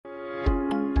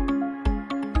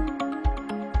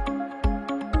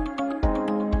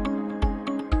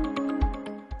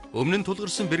Өмнө нь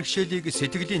тулгарсан бэрхшээлийг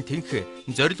сэтгэлийн тэнх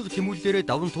зориг тэмүүллээрээ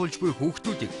даван туулж буй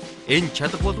хүүхдүүдийг энэ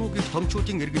чадах болов уу гэх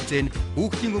томчуудын эргэлзээ нь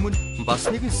хүүхдийн өмнө бас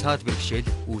нэгэн саад бэрхшээл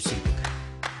үүсгэдэг.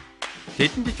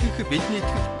 Тэдэнд итгэх бидний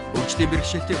итгэл өвчтөе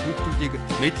бэрхшээлтэй хүүхдүүдийг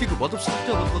мэдлэг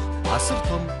боловсролтой болгох асар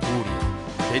том үүрэг юм.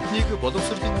 Тэднийг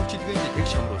боловсролын үйлчилгээнд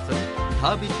тэгш хамруулсан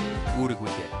та бидний үүрэг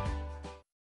үлээ.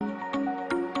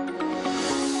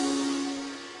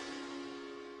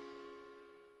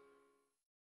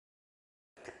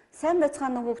 Сайн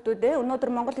байцгаана уу хүүхдүүдээ.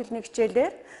 Өнөөдөр монгол хэлний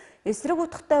хичээлээр эсрэг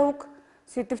утгатай үг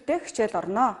сэдвтэй хичээл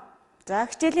орно. За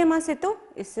хичээлийн маань сэдв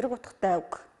эсрэг утгатай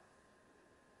үг.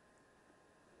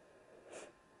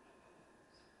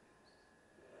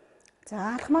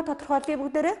 За алхмаа тодорхойлъё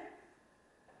бүгдээрээ.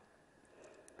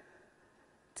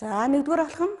 За нэгдүгээр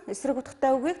алхам эсрэг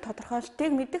утгатай үгийг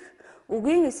тодорхойлтыг мэдэх,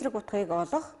 үгийн эсрэг утгыг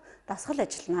олох дасгал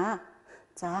ажиллана.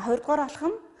 За хоёрдугаар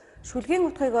алхам шүлгийн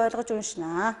утгыг ойлгож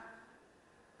уншина.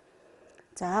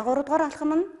 За 3 дугаар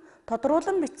алхам нь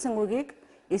тодруулан бичсэн үгийг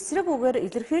эсрэг үгээр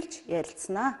илэрхийлж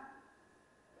ярилцсанаа.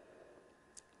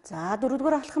 За 4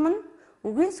 дугаар алхам нь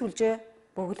үгийн сүлжээ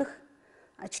бөглөх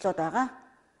ажлууд байгаа.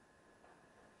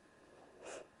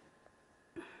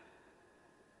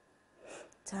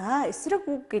 За эсрэг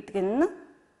үг гэдэг нь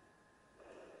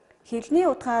хэлний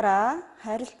утгаараа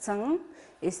харилцсан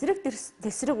эсрэг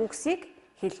тэсрэг үгсийг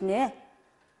хэлнэ.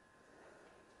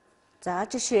 За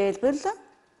жишээлбэл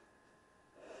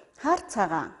хар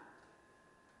цагаан,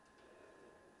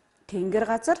 тэнгэр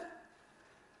газар,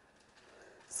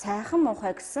 сайхан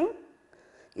муухай гэсэн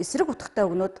эсрэг утгатай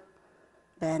үгнүүд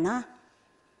байна.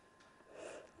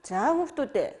 За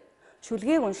хүүхдүүдээ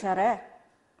шүлгийг уншаарай.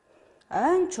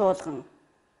 Ойн чуулган.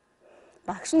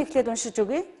 Багш нь эхлээд уншиж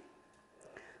өгье.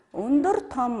 Өндөр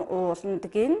том ууланд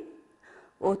гин,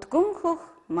 өдгөн хөх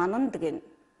мананд гин,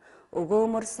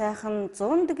 өгөөмөр сайхан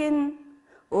зунд гин,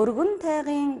 өргөн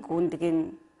тайгын гүнд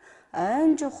гин,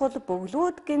 ойн жухал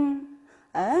бөглүүд гин,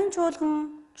 ойн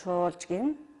чуулган чуулж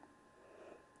гин.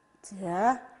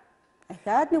 За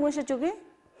дахиад нэг уншиж өгье.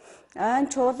 Ойн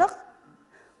чуулга,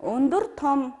 өндөр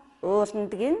том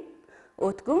ууланд гин,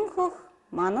 өдгөн хөх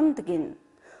мананд гин,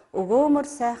 өгөөмөр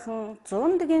сайхан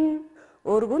зунд гин,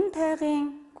 өргөн тайгын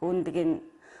гүнд гин,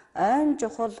 ойн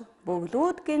жухал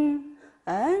бөглүүд гин,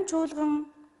 ойн чуулган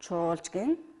чуулж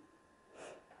гин.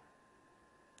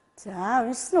 За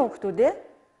уншсан хүүхдүүдээ.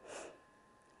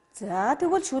 За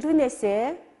тэгвэл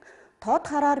шүлгнээсээ тод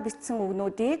хараар бичсэн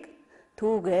үгнүүдийг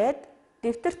түүгээд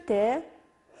дэвтэртээ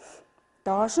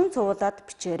доош нь цуулаад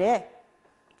бичээрэй.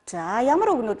 За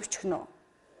ямар үгнүүд бичих нь вэ?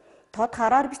 Тод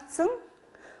хараар бичсэн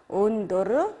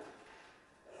өндөр,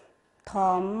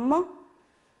 том,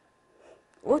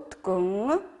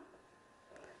 өтгөн,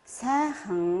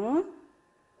 сайхан,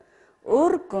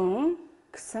 өргөн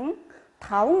гэсэн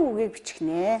 5 үгийг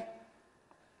бичихнэ.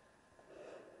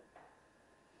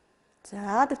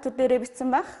 За дэвтэр дээрээ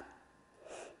бичсэн байх.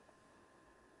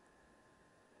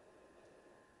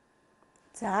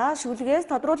 За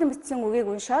шүлгээс тодруулан бичсэн үгийг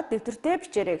уншаад дэвтэртээ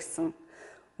бичээрэй гэсэн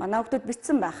манай хүүхдүүд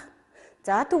бичсэн байх.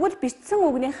 За тэгвэл бичсэн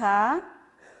үгнийхаа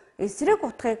эсрэг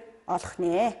утгыг олох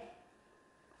нэ.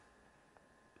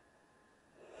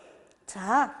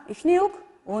 За эхний үг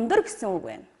өндөр гэсэн үг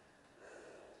байна.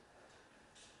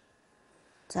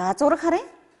 За зураг харъя.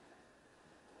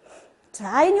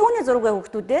 За энэ юуны зураг вэ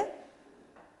хүүхдүүдээ?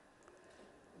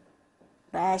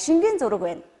 Байшингийн зураг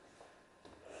байна.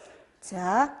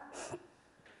 За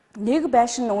нэг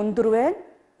байшин өндөр байна.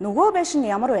 Нөгөө байшин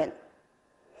ямар байна?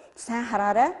 Сайн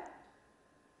хараарай.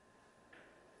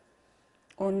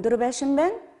 Өндөр байшин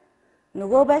байна.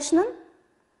 Нөгөө байшин нь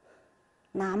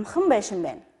намхан байшин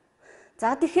байна.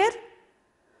 За тэгэхээр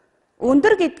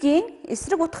өндөр гэдгийн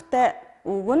эсрэг утгатай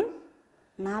үг нь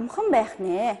намхан байх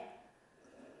нэ.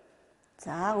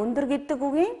 За өндөр гэдэг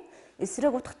үгийн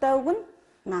эсрэг утгатай үг нь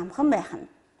намхан байх нь.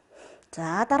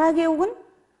 За дараагийн үг нь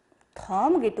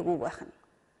том гэдэг үг байх нь.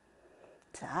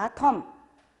 За том.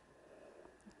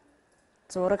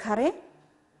 Зураг харъя.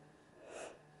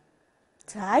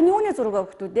 За энэ юуны зураг вэ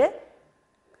хүүхдүүдээ?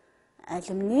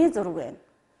 Алимны зураг байна.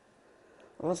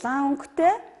 Улаан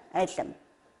өнгөтэй алим.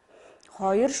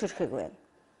 2 ширхэг байна.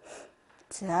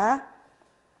 За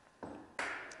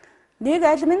нэг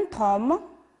алим нь том,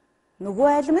 нөгөө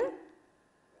алим нь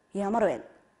ямар байна?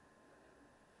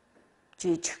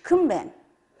 Жижигхэн байна.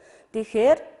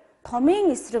 Тэгэхээр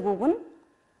томын эсрэг үг нь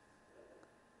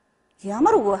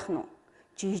ямар үг байх нь вэ?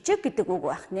 Жижиг гэдэг үг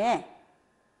байх нэ.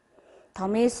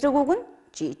 Томын эсрэг үг нь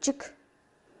жижиг.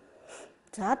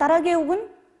 За дараагийн үг нь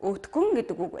өтгөн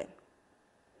гэдэг үг байна.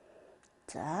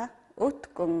 За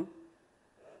өтгөн.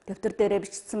 Дэвтэр дээрээ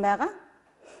бичсэн байгаа.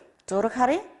 Зураг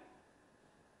харъя.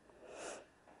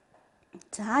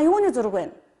 За юуны зураг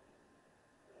байна?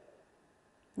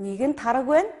 Нэг нь тараг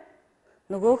байна.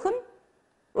 Нөгөөх нь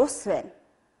ус байна.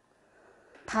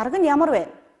 Тараг нь ямар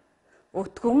байна?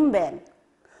 Өтгөн байна.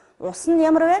 Ус нь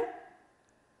ямар байна?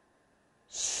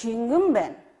 Шингэн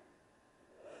байна.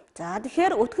 За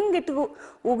тэгэхээр өтгөн гэдэг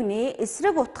үгний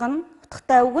эсрэг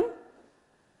утгатай үг нь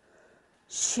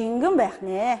шингэн байх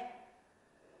нэ.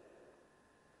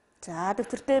 За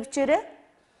дэвтэртээ бичээрэй.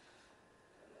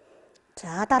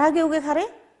 За дараагийн үгийг харъя.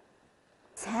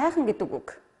 Сайхан гэдэг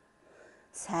үг.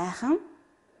 Сайхан.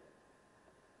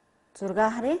 Зургаа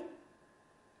харъя.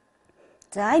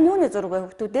 За энэ юуны зураг вэ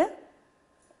хүүхдүүдээ?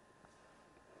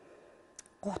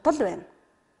 Гутал байна.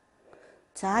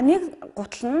 За нэг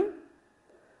гутал нь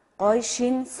гоё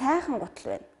шин сайхан гутал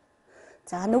байна.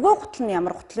 За нөгөө гутал нь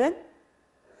ямар гутал вэ?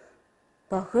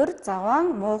 Бохир,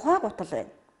 заваан, муухай гутал байна.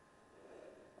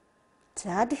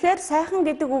 За тэгэхээр сайхан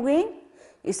гэдэг үгийн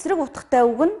эсрэг утгатай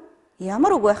үг нь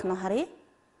ямар үг байх нь харъя?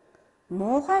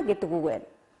 Муухай гэдэг үг байна.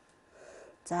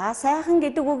 За сайхан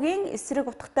гэдэг үгийн эсрэг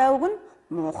утгатай үг нь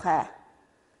муухай.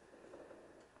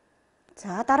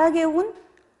 За дараагийн үг нь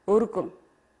өргөн.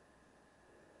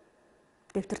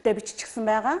 Дэвтэртээ биччихсэн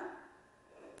байгаа.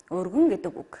 Өргөн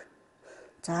гэдэг үг.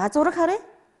 За зураг харъя.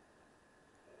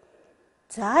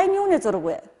 За энэ юуны зураг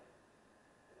вэ?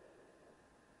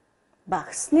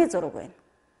 Багсны зураг байна.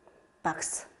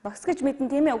 Багс. Багс гэж мэдэн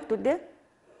тийм ээ хүүхдүүд.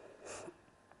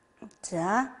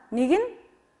 За нэг нь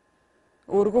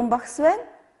өргөн багс байна.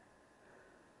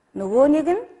 Нөгөө нэг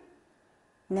нь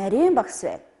нарийн багс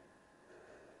байна.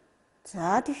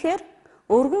 За тэгэхээр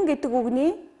өргөн гэдэг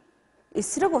үгний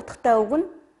эсрэг утгатай үг нь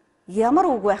ямар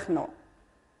үг байх нь вэ?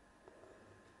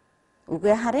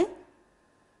 Үгээ харъя.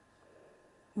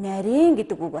 Нарийн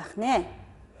гэдэг үг байх нэ.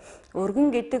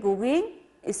 Өргөн гэдэг үгийн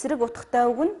эсрэг утгатай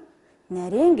үг нь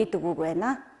нарийн гэдэг үг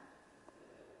байна.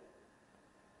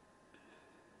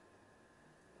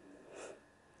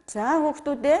 За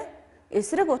хүүхдүүдээ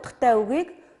эсрэг утгатай үгийг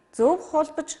зөв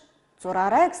холбож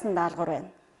зураарай гэсэн даалгавар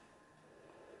байна.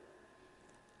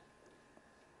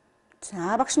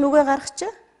 За багш нүгэ гаргач.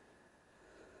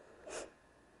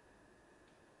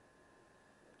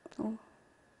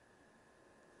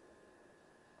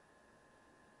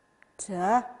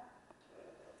 За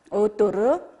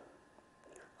өдөр,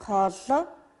 хол,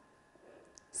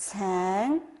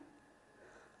 сайн,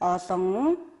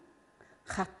 олон,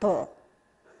 хатуу.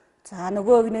 За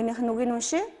нөгөө өгнөөнийх нь үгийг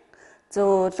уншия.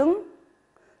 Зөөлөн,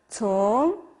 цөөн,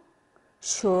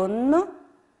 шөнө,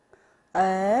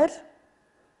 ойр,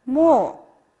 муу.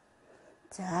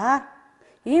 За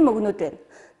ийм өгнүүд байна.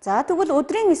 За тэгвэл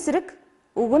өдрийн эсрэг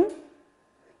үг нь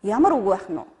ямар үг байх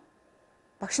нь вэ?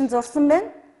 Багш нь зурсан байна.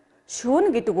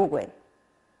 Шөнө гэдэг үг байна.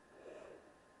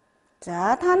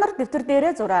 За та нар дэвтэр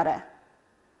дээрээ зураарай.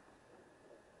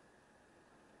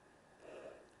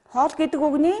 Хоол гэдэг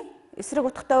үгний эсрэг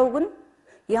утгатай үг нь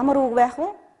ямар үг байх вэ?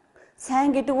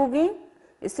 Сайн гэдэг үгийн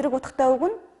эсрэг утгатай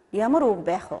үг нь ямар үг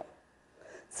байх вэ?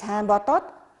 Сайн бодоод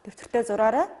дэвтэртээ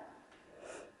зураарай.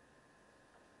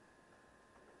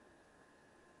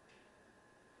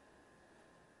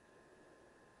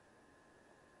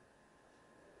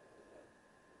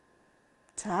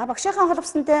 За багшийнхаа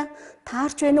холбоснтой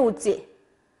таарч байна уу үзье.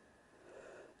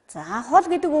 За хол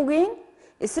гэдэг үгийн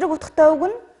эсрэг утгатай үг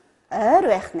нь ойр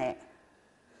байх нэ.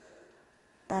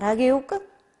 Дараагийн үг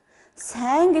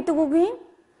сайн гэдэг үгийн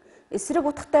эсрэг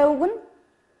утгатай үг нь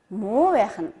муу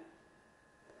байх нь.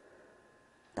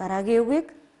 Дараагийн үгийг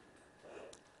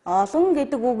олон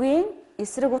гэдэг үгийн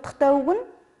эсрэг утгатай үг нь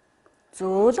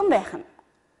зөөлөн байх нь.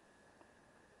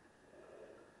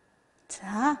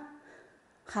 За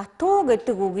хатуу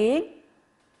гэдэг үгийн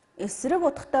эсрэг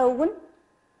утгатай үг нь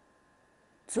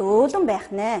зөөлөн байх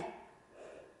нэ.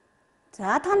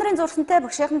 За та нарын зурсантай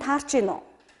багшийнхан таарч гин үү?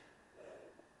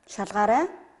 Шалгаарай.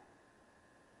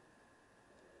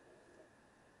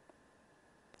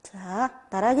 За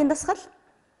дараагийн дасгал.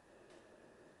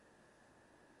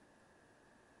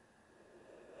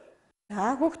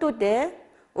 За хүүхдүүдээ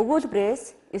өгүүлбэрээс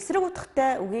эсрэг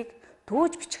утгатай үгийг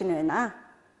төөж бичих нь байна.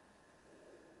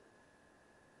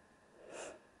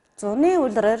 Зуны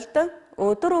улиралд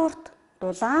өдөр урт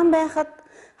дулаан байхад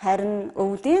харин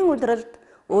өвлийн улиралд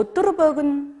өдөр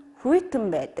богино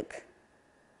хүйтэн байдаг.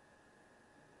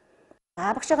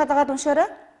 Багшаа дагаад уншаарай.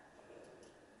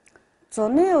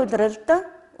 Зуны улиралд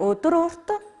өдөр урт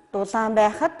дулаан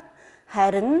байхад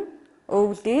харин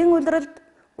өвлийн улиралд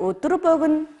өдөр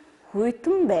богино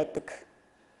хүйтэн байдаг.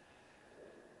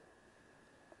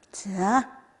 За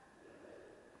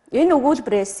энэ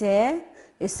өгүүлбэрээс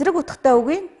эсрэг утгатай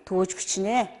үгийг төөж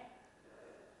бичнэ.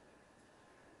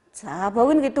 За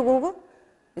богино гэдэг үг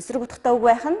эсрэг утгатай үг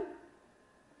байх нь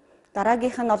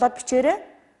Дараагийнх нь олоод бичээрэй.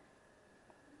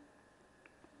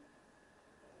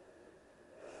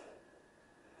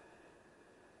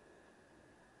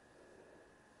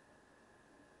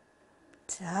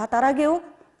 За дараагийн үг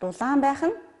дулаан байх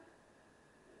нь.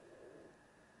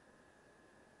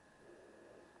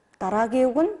 Дараагийн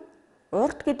үг нь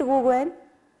урт гэдэг үг байна.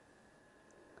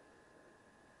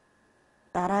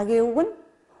 Дараагийн үг нь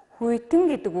хүйтэн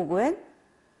гэдэг үг байна.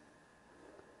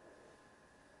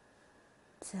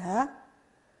 За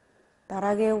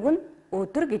дараагийн үг нь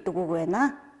өдөр гэдэг үг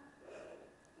байна.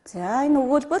 За энэ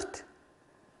өгүүлбэрт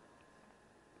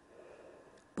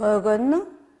богино,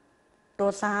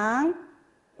 дулаан,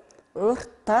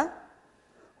 урт,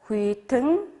 хүйтэн,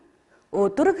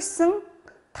 өдөр гэсэн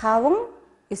 5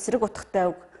 эсрэг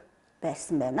утгатай үг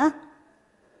байсан байна.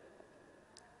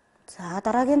 За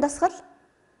дараагийн дасгал.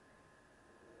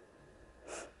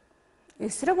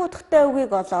 Эсрэг утгатай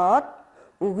үгийг олоод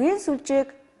үгийн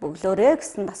сүлжээг бөглөөрэй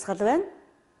гэсэн дасгал байна.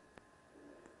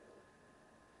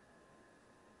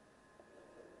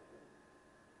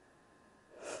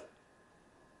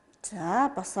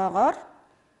 За босоогоор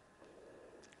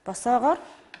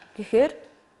гэхээр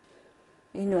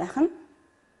энэ байх нь.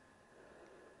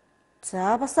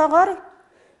 За босоогоор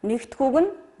нэгтгэх үг нь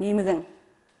нэмгэн.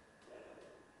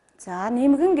 За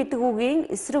нэмгэн гэдэг үгийн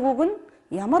эсрэг үг нь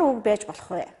ямар үг байж болох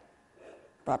вэ?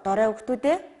 Бодоорой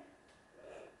хүүхдүүдээ.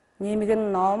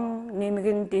 Нэмгэн ном,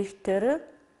 нэмгэн дэвтэр,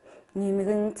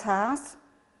 нэмгэн цаас.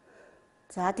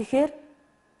 За тэгэхээр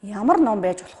ямар ном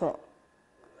байж болох вэ?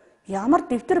 Ямар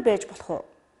дэвтэр байж болох вэ?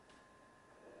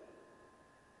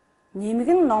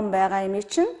 Нэмгэн ном байгаа юм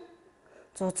чинь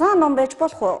зузаан ном байж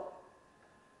болох уу?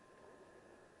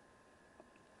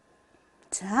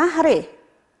 За харъя.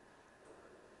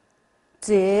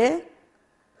 З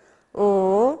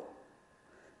О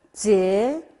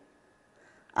З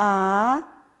А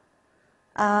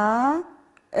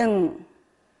Н.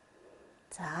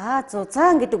 За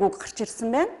зузаан гэдэг үг гарч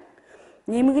ирсэн байна.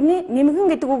 Нэмгэн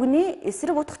гэдэг үгний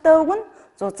эсрэг утгатай үг нь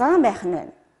зузаан байх нь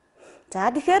байна. За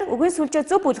тэгэхээр үгийн сүлжээ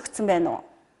зөв бүлэгдсэн байна уу?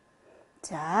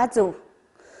 За зөв.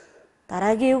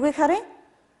 Дараагийн үгийг харъя.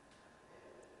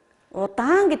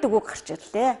 Удаан гэдэг үг гарч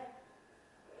ирлээ.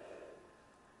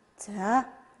 За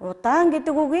удаан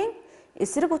гэдэг үгийн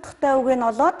эсрэг утгатай үгийг нь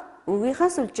олоод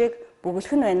үгийнхаа сүлжээг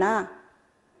бүглэх нь байна.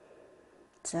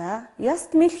 За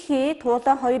яст мэлхий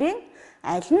туулаа хоёрын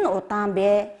аль нь удаан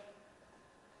бэ?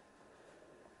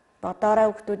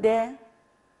 Бодоорой хүүхдүүдээ.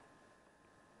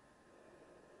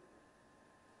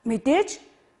 Мэдээж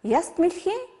яст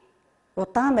мэлхий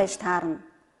удаан байж таарна.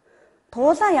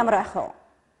 Туулаа ямар байх вэ?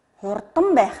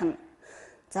 Хурдан байх нь.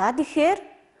 За тэгэхээр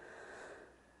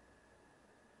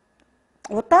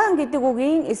удаан гэдэг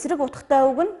үгийн эсрэг утгатай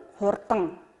үг нь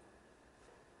хурдан.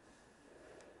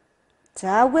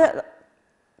 За үгээ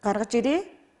гаргаж ирье.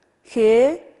 Х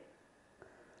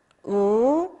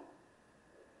Ү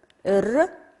Р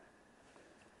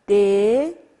Д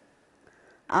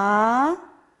А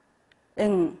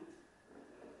Н.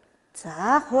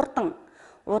 За хурдан.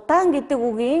 Удаан гэдэг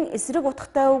үгийн эсрэг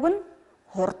утгатай үг нь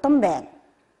хурдан байна.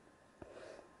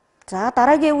 За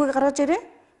дараагийн үгийг гаргаж ирье.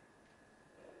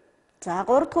 За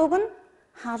 3 дахь үг нь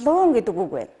халуун гэдэг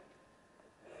үг байна.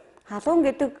 Халуун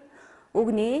гэдэг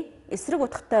үгний эсрэг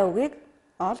утгатай үгийг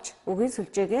олж үгийн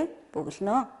сүлжээгээ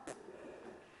бүглэнэ.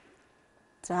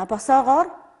 За босоогоор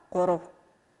 3.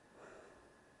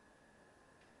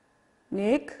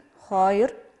 1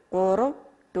 2 3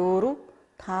 4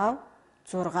 5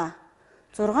 6.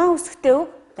 6 үсэгтэй үг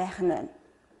байх нь байна.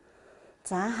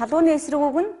 За халууны эсрэг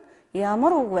үг нь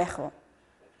ямар үг байх вэ?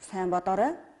 Сайн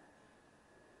бодоорой.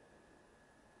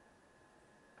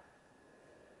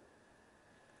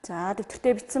 За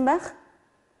дэвтэртээ бичсэн байх.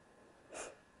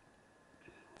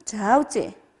 За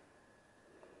үзье.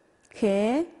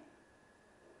 Х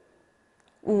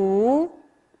У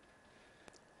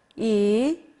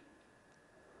И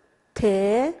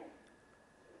Т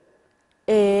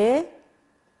Э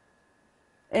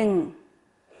Н.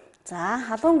 За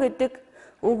халуун гэдэг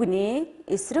үгний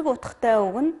эсрэг утгатай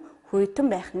үг нь хүйтэн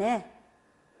байх нэ.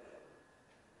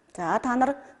 За та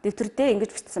нар дэвтэрдээ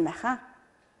ингэж бичсэн байхаа.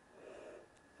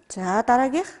 За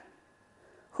дараагийнх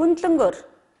хөндлөнгөөр.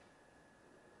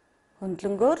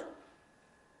 Хөндлөнгөөр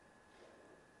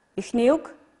эхний үг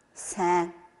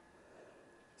сайн.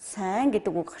 Сайн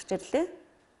гэдэг үг гарч ирлээ.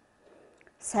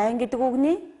 Сайн гэдэг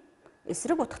үгний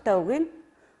эсрэг утгатай үгийг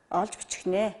олж бичих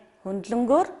нэ.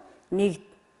 Хөндлөнгөөр 1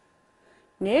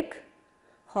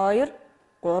 2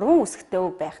 3 үсэгтэй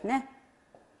үг байх нэ.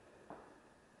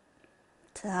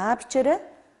 За бичээрэй.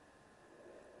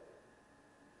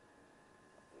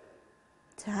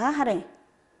 За харъя.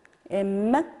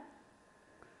 М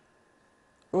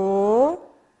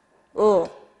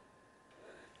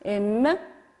М,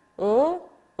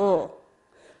 Ö.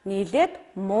 Нийлээд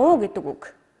муу гэдэг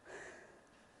үг.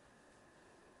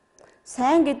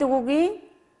 Сайн гэдэг үгийн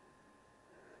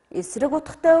эсрэг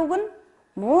утгатай үг нь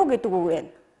муу гэдэг үг вэ.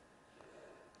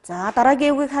 За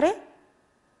дараагийн үгийг харъя.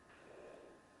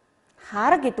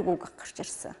 Хар гэдэг үг гарч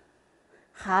ирсэн.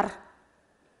 Хар.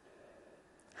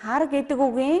 Хар гэдэг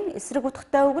үгийн эсрэг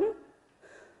утгатай үг нь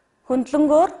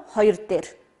хөндлөнгөөр 2 дээр.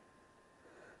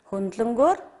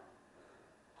 Хөндлөнгөөр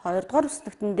 2 дугаар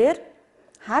бүсдэгтэн дээр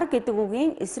хар гэдэг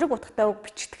үгийн эсрэг утгатай үг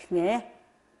бичигдэх нэ.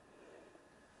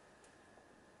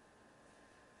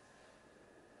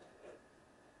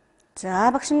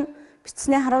 За багш нь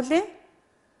бичснээ харуулъя.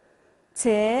 Ц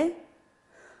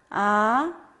А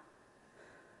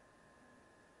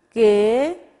Г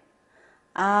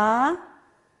А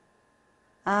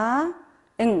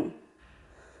Н.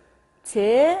 Ц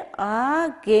А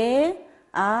Г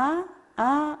А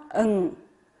Н.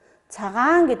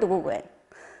 Цагаан гэдэг үг байна.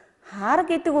 Хар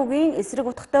гэдэг үгийн эсрэг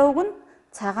утгатай үг нь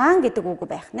цагаан гэдэг үг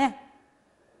байх нэ.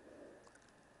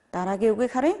 Дараагийн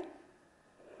үгийг харъя.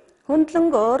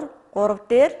 Хөндлөнгөөр 3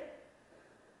 дээр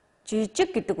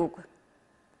жижиг гэдэг үг.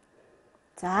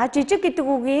 За жижиг гэдэг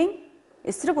үгийн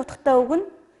эсрэг утгатай үг нь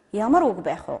ямар үг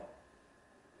байх вэ?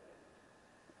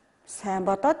 Сайн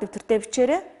бодоод дэвтэртээ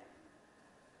бичээрэй.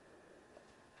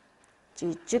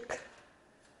 Жижиг.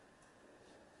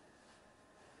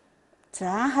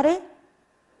 За харъя.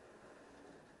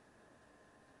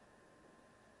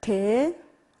 Т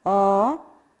О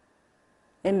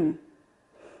М.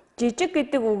 Жижиг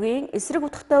гэдэг үгийн эсрэг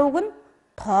утгатай үг нь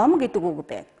том гэдэг үг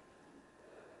байна.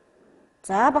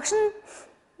 За багш нь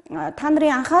та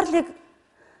нарын анхаарлыг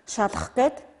шалгах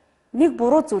гээд нэг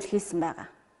буруу зүйл хийсэн байгаа.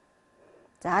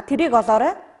 За тэрийг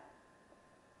олоорой.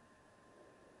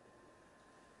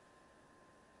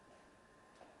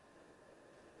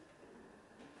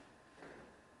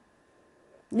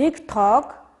 Нэг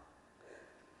тоог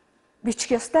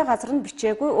бичих ёстой газар нь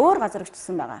бичээгүй өөр газар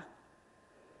бичсэн байгаа.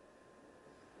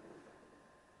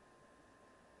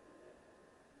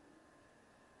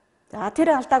 За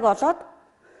тэр алдааг олоод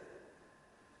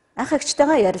ах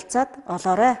эгчтэйгээ ярилцаад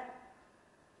олоорой.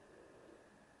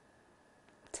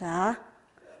 За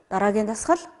дараагийн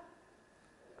дасгал.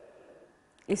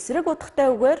 Эсрэг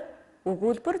утгатай үгээр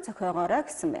өгүүлбэр зохиогоорой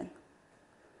гэсэн байна.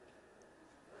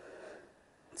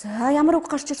 За ямар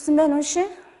үг гарч ирсэн байна уншия.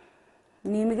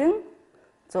 Нэмгэн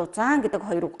зузаан гэдэг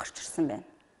 2 үг гарч ирсэн байна.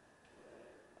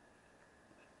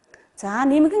 За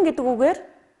нэмгэн гэдэг үгээр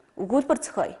өгүүлбэр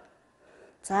зохиоё.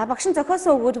 За багш нь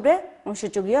зохиосон өгүүлбэрээ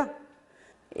уншиж өгье.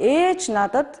 Ээж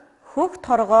надад хөх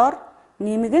торгоор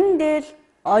нэмгэн дээл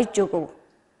ойж өгөв.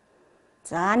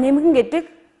 За нэмгэн гэдэг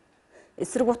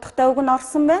эсрэг утгатай үг нь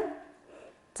орсон байна.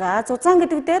 За зузаан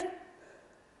гэдэг дээр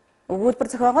өгүүлбэр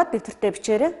зохиогоод дэвтэртээ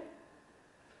бичээрэй.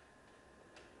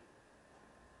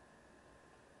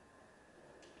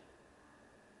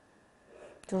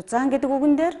 Зузаан гэдэг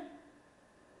үгэн дээр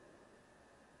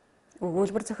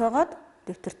өгүүлбэр зохиогоод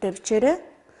дэвтэртээ бичээрэй.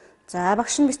 За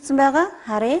багш нь бичсэн байгаа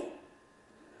харъя.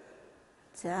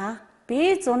 За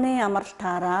би зуны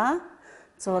амралтаараа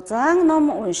зузаан ном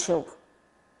уншив.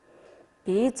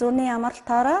 Би зуны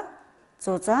амралтаараа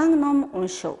зузаан ном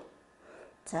уншив.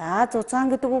 За зузаан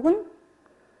гэдэг үг нь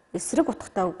эсрэг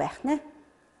утгатай үг байх нэ.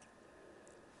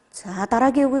 За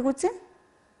дараагийн үгийг үзье.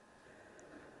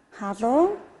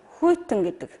 Халуун хүйтэн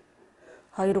гэдэг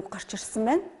 2 үг гарч ирсэн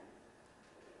байна.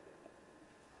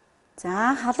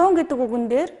 За халуун гэдэг үгэн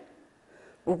дээр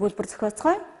өгүүлбэр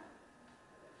зохиоцгоё.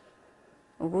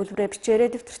 Өгүүлбэрээ бичээрэй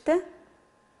дэвтэртээ.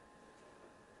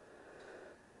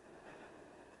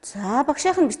 За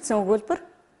багшийнх нь бичсэн өгүүлбэр.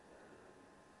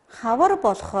 Хавар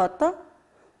болоход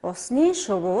усны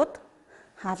шувууд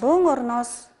халуун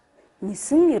орноос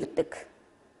нисэн ирдэг.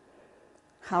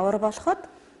 Хавар болоход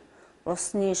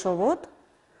усны шувууд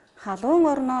халуун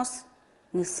орноос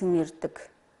нисэн ирдэг.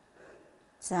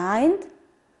 За энд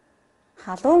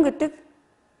халуун гэдэг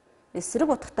эсрэг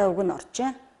утгатай үг нь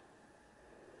оржээ.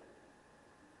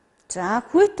 За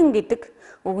хүйтэн гэдэг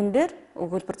үгэн дээр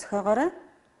өгүүлбэр зохиогоорой.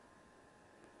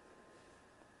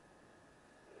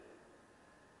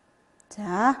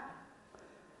 За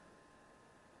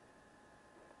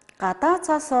гадаа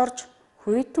цас орж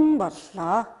хүйтэн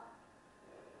боллоо.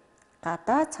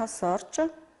 Гадаа цас орж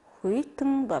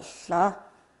хүйтэн боллоо.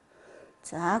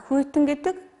 За хүйтэн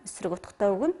гэдэг эсрэг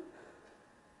утгатай үг нь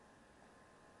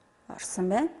орсон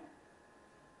байна.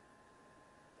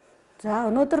 За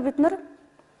өнөөдөр бид нар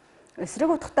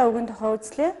эсрэг утгатай үгийн тухай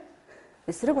үзлээ.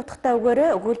 Эсрэг утгатай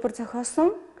үгээрээ өгүүлбэр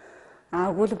зохиосон,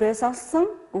 өгүүлбэрээс олсон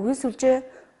үгийн сүлжээ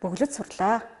бүглэж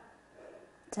сурлаа.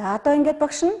 За одоо ингээд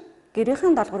багш нь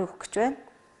гэрийнхэн даалгавар өгөх гэж байна.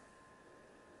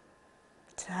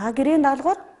 За гэрийн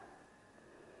даалгавар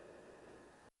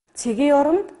цэгийн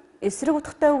оронд эсрэг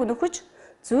утгатай үг нөхөж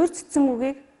зөөр цэцэн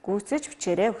үгийг гүйцээж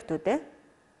бичээрэй хүүхдүүдээ.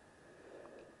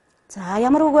 За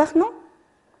ямар үг байх нь вэ?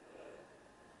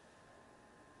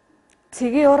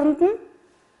 Цэгийн оронд нь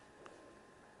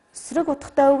эсрэг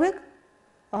утгатай үгийг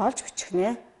олж бичих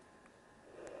нэ.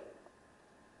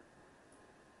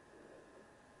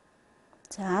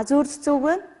 За зөөр цэцэн үг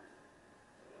байна.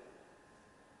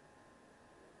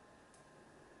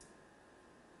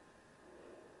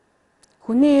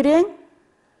 Хүний ирээн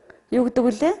юу гэдэг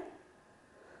үлээ?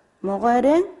 Могоо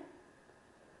ирээн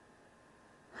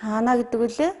хаана гэдэг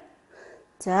үлээ?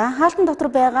 За хаалтан дотор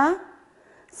байгаа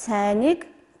сайныг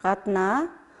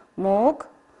гаднаа, мууг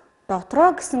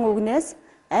дотроо гэсэн үгнээс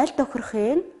аль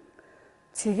тохирохыг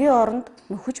цэгийн оронд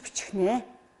нөхөж бичих нэ.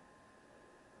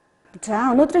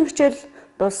 За өнөөдрийн хичээл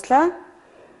дуслаа.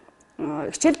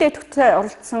 Хичээл дэвтэгт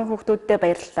оролцсон хүүхдүүдтэй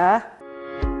баярлалаа.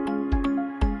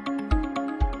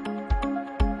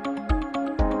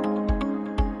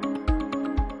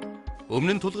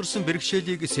 Өмнө нь тулгарсан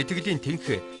бэрхшээлийг сэтгэлийн тэнх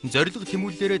зориг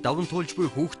тэмүүллээрээ даван туулж буй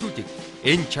хүүхдүүдийг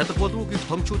энэ чадах боловыг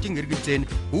томчуудын эргэлзээ нь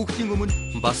хүүхдийн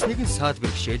өмнө бас нэгэн саад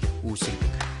бэрхшээл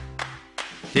үүсгэдэг.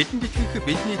 Тэдэнд итгэх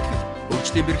бидний итгэл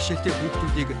өвчтөе бэрхшээлтэй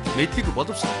хүүхдүүдийг мэдлэг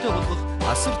боловсролтой болгох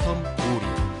асар том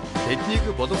үүрэг юм. Тэднийг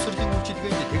боловсролын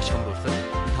үйлчилгээнд тэгш хамруулах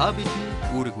та бидний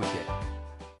үүрэг үлээ.